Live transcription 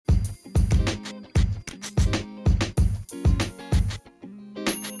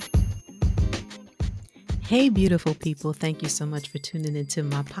Hey, beautiful people. Thank you so much for tuning into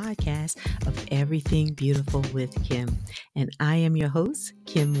my podcast of Everything Beautiful with Kim. And I am your host,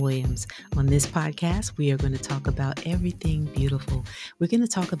 Kim Williams. On this podcast, we are going to talk about everything beautiful. We're going to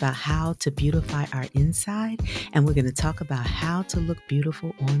talk about how to beautify our inside, and we're going to talk about how to look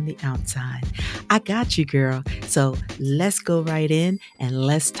beautiful on the outside. I got you, girl. So let's go right in and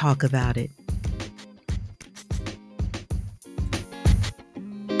let's talk about it.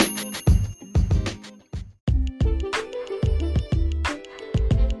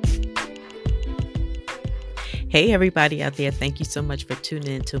 Hey, everybody out there. Thank you so much for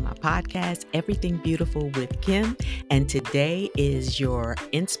tuning into my podcast, Everything Beautiful with Kim. And today is your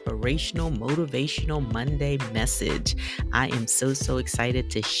inspirational, motivational Monday message. I am so excited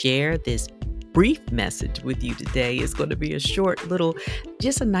to share this brief message with you today. It's going to be a short little,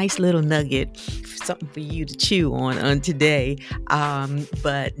 just a nice little nugget, something for you to chew on today.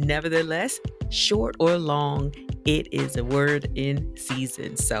 But nevertheless, short or long, it is a word in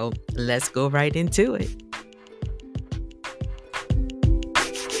season. So let's go right into it.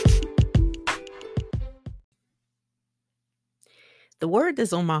 The word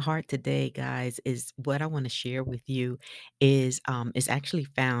that's on my heart today, guys, is what I want to share with you is actually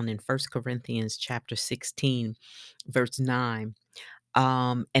found in First Corinthians chapter 16, verse 9.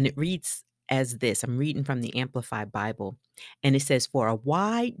 And it reads as this. I'm reading from the Amplified Bible, and it says, "For a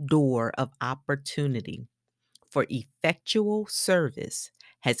wide door of opportunity for effectual service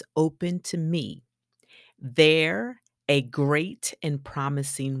has opened to me. There a great and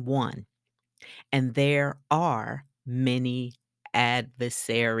promising one, and there are many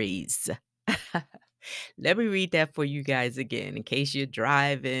adversaries." Let me read that for you guys again in case you're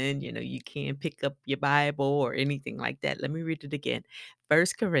driving, you can't pick up your Bible or anything like that. Let me read it again.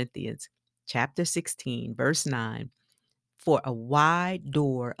 First Corinthians chapter 16, verse 9. For a wide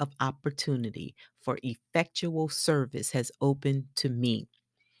door of opportunity for effectual service has opened to me.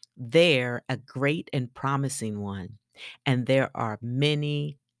 There a great and promising one, and there are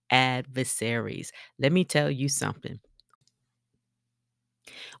many adversaries. Let me tell you something.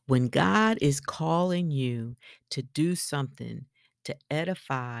 When God is calling you to do something, to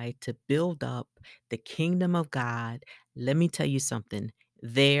edify, to build up the kingdom of God, let me tell you something.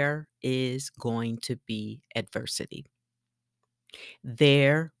 There is going to be adversity.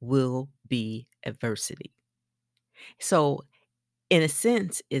 There will be adversity. So, in a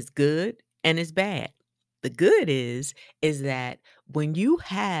sense, it's good and it's bad. The good is that when you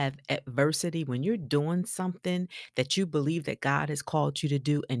have adversity, when you're doing something that you believe that God has called you to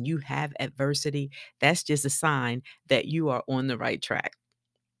do and you have adversity, that's just a sign that you are on the right track.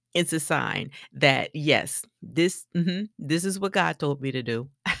 It's a sign that yes, this is what God told me to do.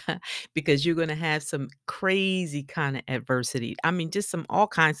 Because you're going to have some crazy kind of adversity. I mean, just some all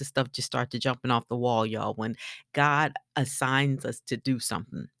kinds of stuff just start to jumping off the wall, y'all, when God assigns us to do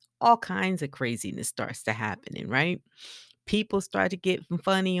something. All kinds of craziness starts to happening, right? People start to get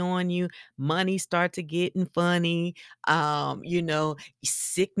funny on you, money start to getting funny,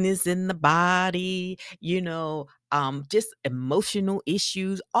 sickness in the body, just emotional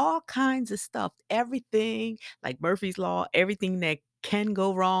issues, all kinds of stuff. Everything, like Murphy's Law, everything that can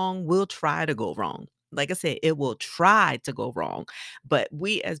go wrong will try to go wrong. Like I said, it will try to go wrong. But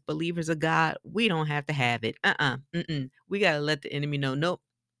we as believers of God, we don't have to have it. We got to let the enemy know, nope,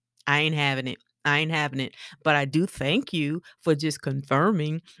 I ain't having it. I ain't having it. But I do thank you for just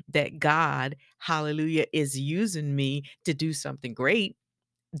confirming that God, hallelujah, is using me to do something great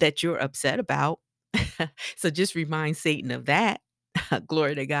that you're upset about. So just remind Satan of that.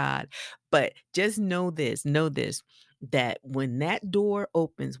 Glory to God. But just know this, that when that door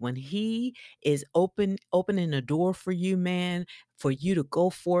opens, when he is opening a door for you, man, for you to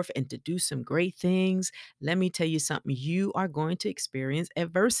go forth and to do some great things, let me tell you something, you are going to experience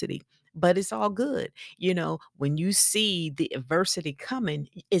adversity. But it's all good. When you see the adversity coming,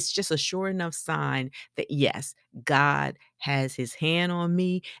 it's just a sure enough sign that yes, God has his hand on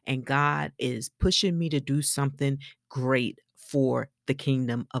me and God is pushing me to do something great for the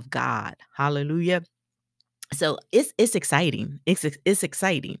kingdom of God. Hallelujah. So it's exciting. It's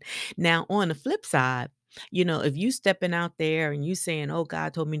exciting. Now on the flip side, if you stepping out there and you saying, "Oh,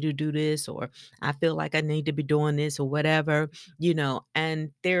 God told me to do this," or "I feel like I need to be doing this," or whatever,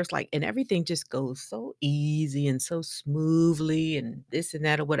 and there's like, and everything just goes so easy and so smoothly and this and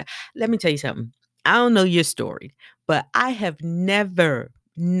that or whatever. Let me tell you something. I don't know your story, but I have never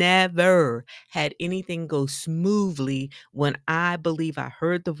had anything go smoothly when I believe I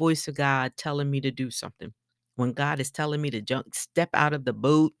heard the voice of God telling me to do something. When God is telling me to step out of the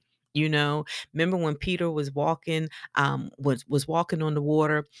boat, You know, remember when Peter was walking, was walking on the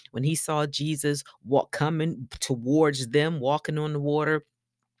water, when he saw Jesus walk coming towards them, walking on the water,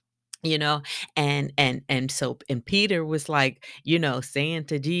 you know, and Peter was like, saying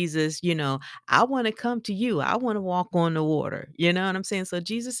to Jesus, I want to come to you. I want to walk on the water. You know what I'm saying? So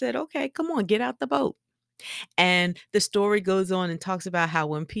Jesus said, okay, come on, get out the boat. And the story goes on and talks about how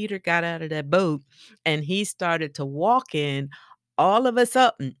when Peter got out of that boat and he started to walk in, all of a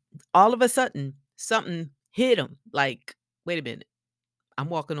sudden, something hit him. Like, wait a minute, I'm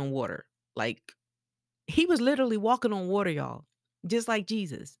walking on water. Like, he was literally walking on water, y'all, just like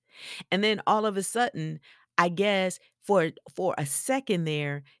Jesus. And then all of a sudden, I guess for a second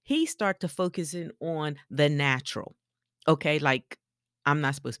there, he start to focusing on the natural. Okay, like, I'm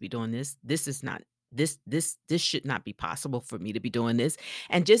not supposed to be doing this. This is not this should not be possible for me to be doing this.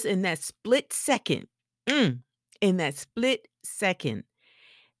 And just in that split second, mm, in that split second,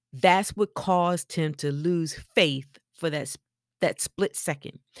 that's what caused him to lose faith for that split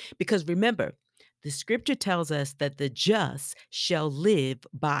second. Because remember, the scripture tells us that the just shall live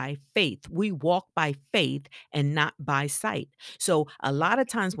by faith. We walk by faith and not by sight. So, a lot of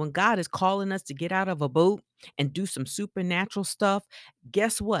times when God is calling us to get out of a boat and do some supernatural stuff,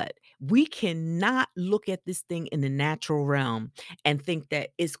 guess what? We cannot look at this thing in the natural realm and think that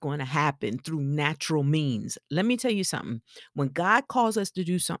it's going to happen through natural means. Let me tell you something. When God calls us to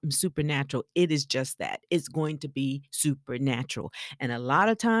do something supernatural, it is just that. It's going to be supernatural. And a lot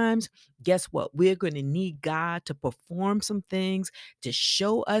of times, guess what? We're going to need God to perform some things, to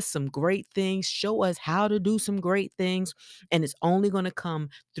show us some great things, show us how to do some great things. And it's only going to come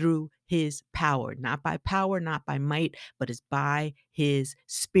through his power, not by power, not by might, but it's by his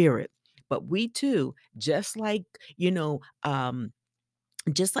spirit. But we too, just like,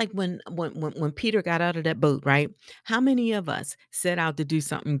 just like when Peter got out of that boat, right? How many of us set out to do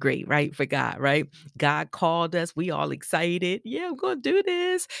something great, right? For God, right? God called us, we all excited. Yeah, I'm gonna do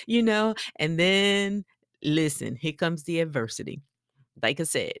this, and then listen, here comes the adversity. Like I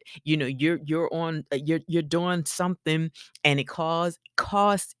said, you're doing something and it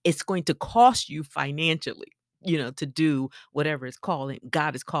costs it's going to cost you financially, to do whatever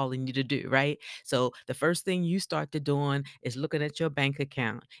God is calling you to do, right? So the first thing you start to doing is looking at your bank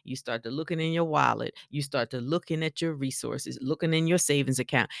account. You start to looking in your wallet. You start to looking at your resources, looking in your savings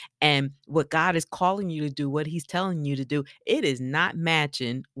account. And what God is calling you to do, what he's telling you to do, it is not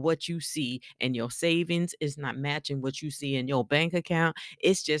matching what you see in your savings. It's not matching what you see in your bank account.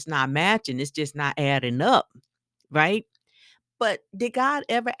 It's just not matching. It's just not adding up, right? But did God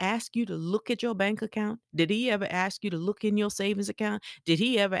ever ask you to look at your bank account? Did he ever ask you to look in your savings account? Did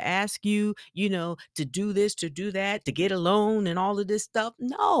he ever ask you, to do this, to do that, to get a loan and all of this stuff?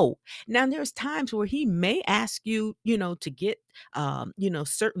 No. Now there's times where he may ask you, to get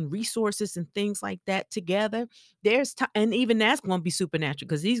certain resources and things like that together. There's time, and even that's going to be supernatural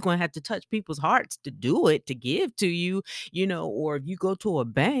because he's going to have to touch people's hearts to do it, to give to you, or if you go to a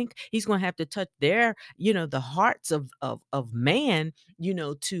bank, he's going to have to touch their, the hearts of man,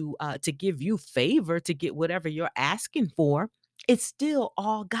 to give you favor to get whatever you're asking for. It's still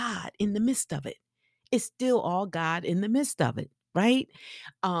all God in the midst of it. It's still all God in the midst of it, right?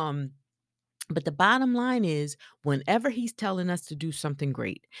 um but the bottom line is, whenever he's telling us to do something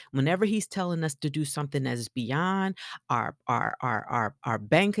great, whenever he's telling us to do something that is beyond our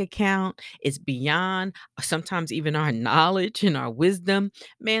bank account, it's beyond sometimes even our knowledge and our wisdom.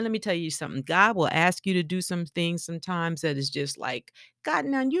 Man, let me tell you something. God will ask you to do some things sometimes that is just like, God,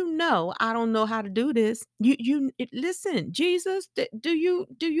 now I don't know how to do this. Listen, Jesus, do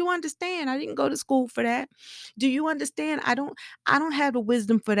you understand? I didn't go to school for that. Do you understand? I don't have the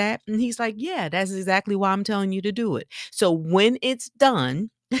wisdom for that. And he's like, yeah, that's exactly why I'm telling you to do it. So when it's done,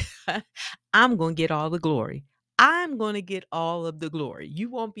 I'm going to get all the glory. I'm going to get all of the glory. You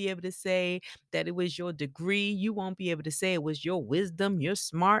won't be able to say that it was your degree. You won't be able to say it was your wisdom, your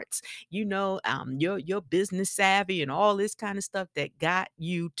smarts, your business savvy and all this kind of stuff that got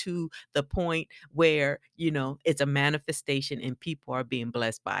you to the point where, it's a manifestation and people are being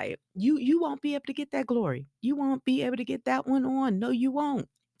blessed by it. You won't be able to get that glory. You won't be able to get that one on. No, you won't.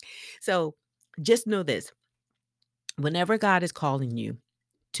 So just know this. Whenever God is calling you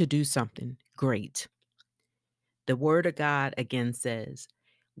to do something great, the word of God again says,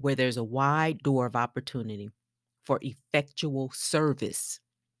 where there's a wide door of opportunity for effectual service,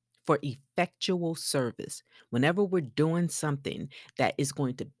 whenever we're doing something that is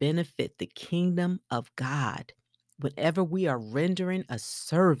going to benefit the kingdom of God, whenever we are rendering a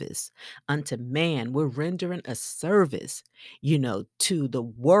service unto man, we're rendering a service, to the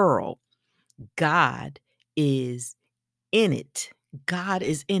world. God is in it. God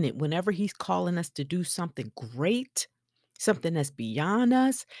is in it. Whenever He's calling us to do something great, something that's beyond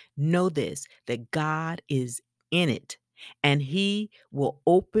us, know this that God is in it. And He will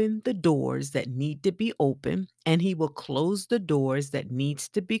open the doors that need to be open, and He will close the doors that needs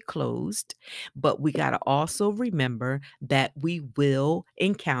to be closed. But we got to also remember that we will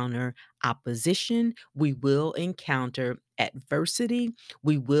encounter opposition, we will encounter adversity,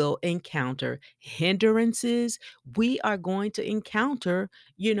 we will encounter hindrances, we are going to encounter,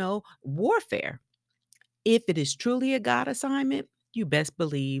 warfare. If it is truly a God assignment, you best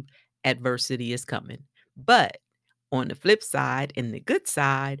believe adversity is coming. But on the flip side, and the good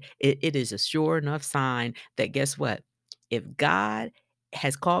side, it is a sure enough sign that guess what? If God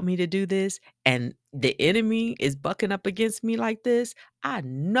has called me to do this and the enemy is bucking up against me like this, I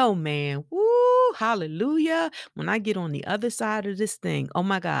know, man, woo, hallelujah. When I get on the other side of this thing, oh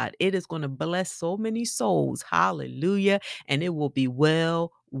my God, it is going to bless so many souls. Hallelujah. And it will be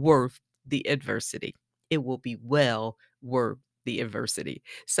well worth the adversity. It will be well worth the adversity.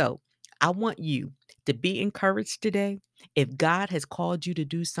 So I want you to be encouraged today. If God has called you to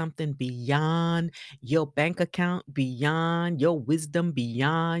do something beyond your bank account, beyond your wisdom,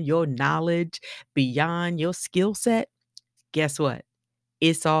 beyond your knowledge, beyond your skill set, guess what?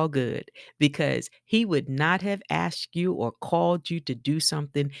 It's all good because He would not have asked you or called you to do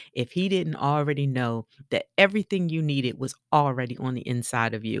something if He didn't already know that everything you needed was already on the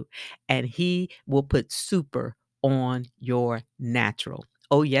inside of you. And He will put super on your natural.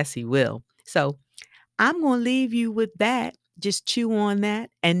 Oh, yes, He will. So, I'm going to leave you with that. Just chew on that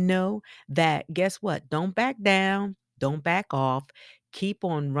and know that guess what? Don't back down. Don't back off. Keep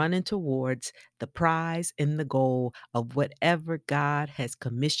on running towards the prize and the goal of whatever God has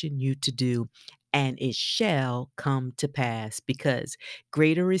commissioned you to do. And it shall come to pass because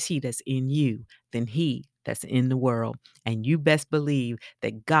greater is He that's in you than he that's in the world. And you best believe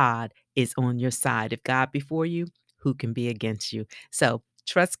that God is on your side. If God before you, who can be against you? So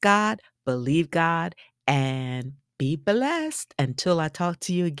trust God, believe God, and be blessed. Until I talk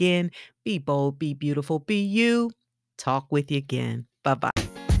to you again, be bold, be beautiful, be you. Talk with you again. Bye bye.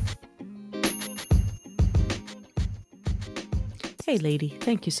 Hey, lady,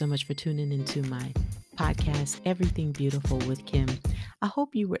 thank you so much for tuning into my podcast, Everything Beautiful with Kim. I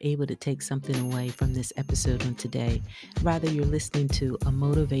hope you were able to take something away from this episode on today. Rather, you're listening to a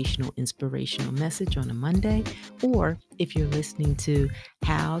motivational, inspirational message on a Monday, or if you're listening to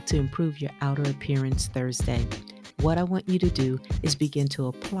How to Improve Your Outer Appearance Thursday. What I want you to do is begin to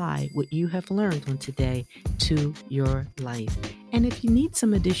apply what you have learned on today to your life. And if you need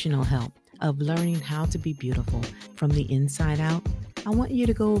some additional help of learning how to be beautiful from the inside out, I want you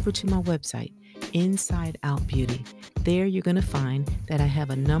to go over to my website, Inside Out Beauty. There you're going to find that I have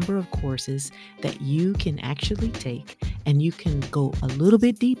a number of courses that you can actually take, and you can go a little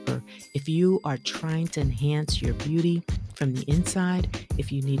bit deeper if you are trying to enhance your beauty from the inside,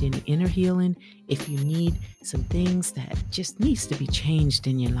 if you need any inner healing, if you need some things that just needs to be changed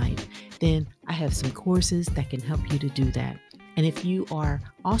in your life, then I have some courses that can help you to do that. And if you are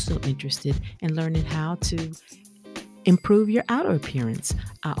also interested in learning how to improve your outer appearance,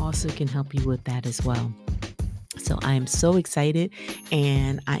 I also can help you with that as well. So I am so excited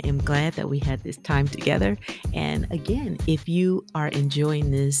and I am glad that we had this time together. And again, if you are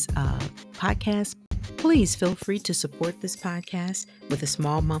enjoying this podcast, please feel free to support this podcast with a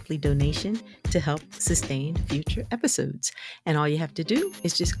small monthly donation to help sustain future episodes. And all you have to do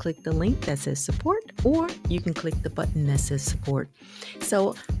is just click the link that says support, or you can click the button that says support.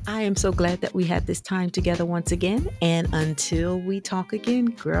 So I am so glad that we had this time together once again. And until we talk again,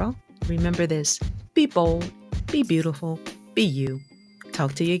 girl, remember this: be bold, be beautiful, be you.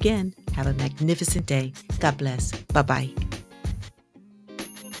 Talk to you again. Have a magnificent day. God bless. Bye-bye.